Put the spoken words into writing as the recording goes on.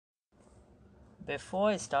Before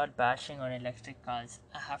I start bashing on electric cars,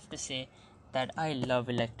 I have to say that I love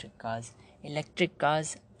electric cars. Electric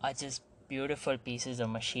cars are just beautiful pieces of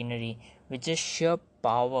machinery with just sheer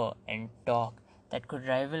power and torque that could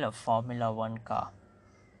rival a Formula One car.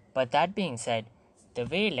 But that being said, the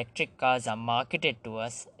way electric cars are marketed to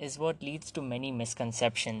us is what leads to many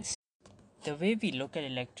misconceptions. The way we look at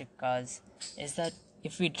electric cars is that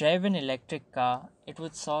if we drive an electric car, it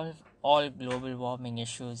would solve all global warming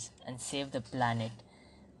issues and save the planet.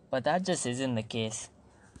 But that just isn't the case.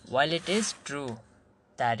 While it is true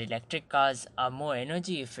that electric cars are more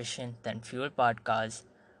energy efficient than fuel powered cars,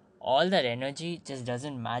 all that energy just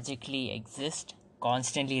doesn't magically exist,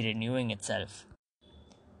 constantly renewing itself.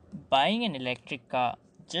 Buying an electric car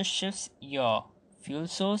just shifts your fuel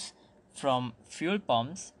source from fuel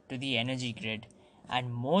pumps to the energy grid,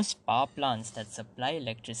 and most power plants that supply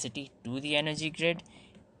electricity to the energy grid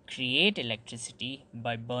create electricity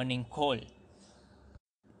by burning coal.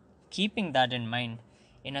 Keeping that in mind,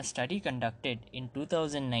 in a study conducted in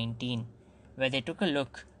 2019, where they took a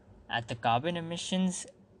look at the carbon emissions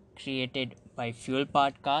created by fuel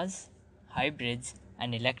powered cars, hybrids,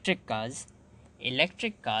 and electric cars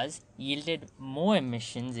yielded more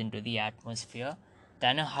emissions into the atmosphere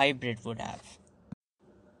than a hybrid would have.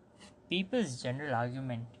 People's general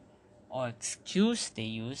argument or excuse they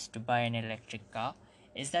use to buy an electric car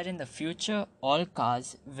is that in the future all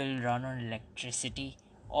cars will run on electricity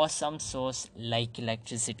or some source like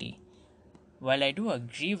electricity. While I do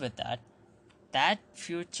agree with that, that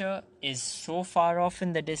future is so far off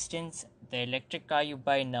in the distance, the electric car you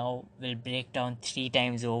buy now will break down 3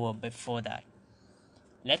 times over before that.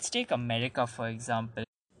 Let's take America for example.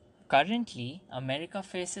 Currently, America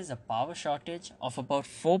faces a power shortage of about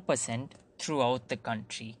 4% throughout the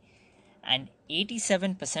country, and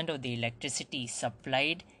 87% of the electricity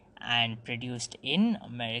supplied and produced in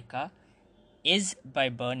America is by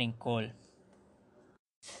burning coal.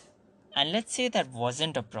 And let's say that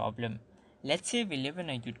wasn't a problem. Let's say we live in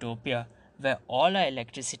a utopia where all our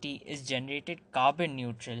electricity is generated carbon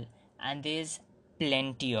neutral and there's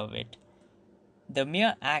plenty of it. The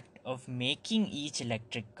mere act of making each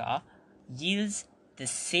electric car yields the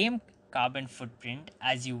same carbon footprint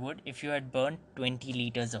as you would if you had burned 20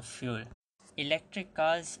 liters of fuel. Electric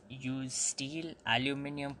cars use steel,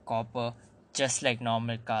 aluminium, copper, just like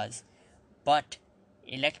normal cars. But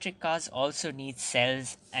electric cars also need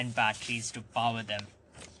cells and batteries to power them.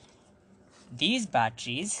 These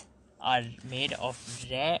batteries are made of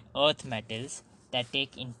rare earth metals that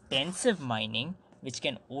take intensive mining, which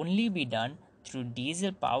can only be done through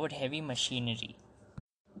diesel powered heavy machinery.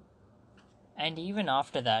 And even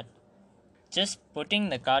after that, just putting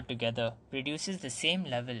the car together produces the same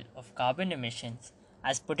level of carbon emissions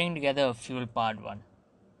as putting together a fuel powered one.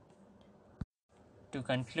 To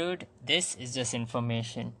conclude, this is just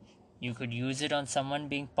information. You could use it on someone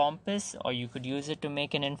being pompous, or you could use it to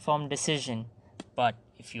make an informed decision. But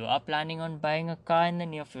if you are planning on buying a car in the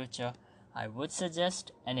near future, I would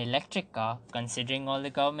suggest an electric car considering all the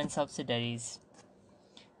government subsidies.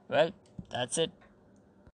 Well, that's it.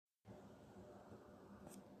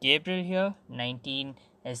 Gabriel here, 19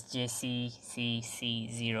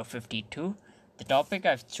 SJCCC052. The topic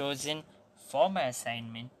I've chosen for my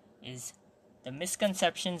assignment is the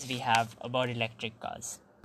misconceptions we have about electric cars.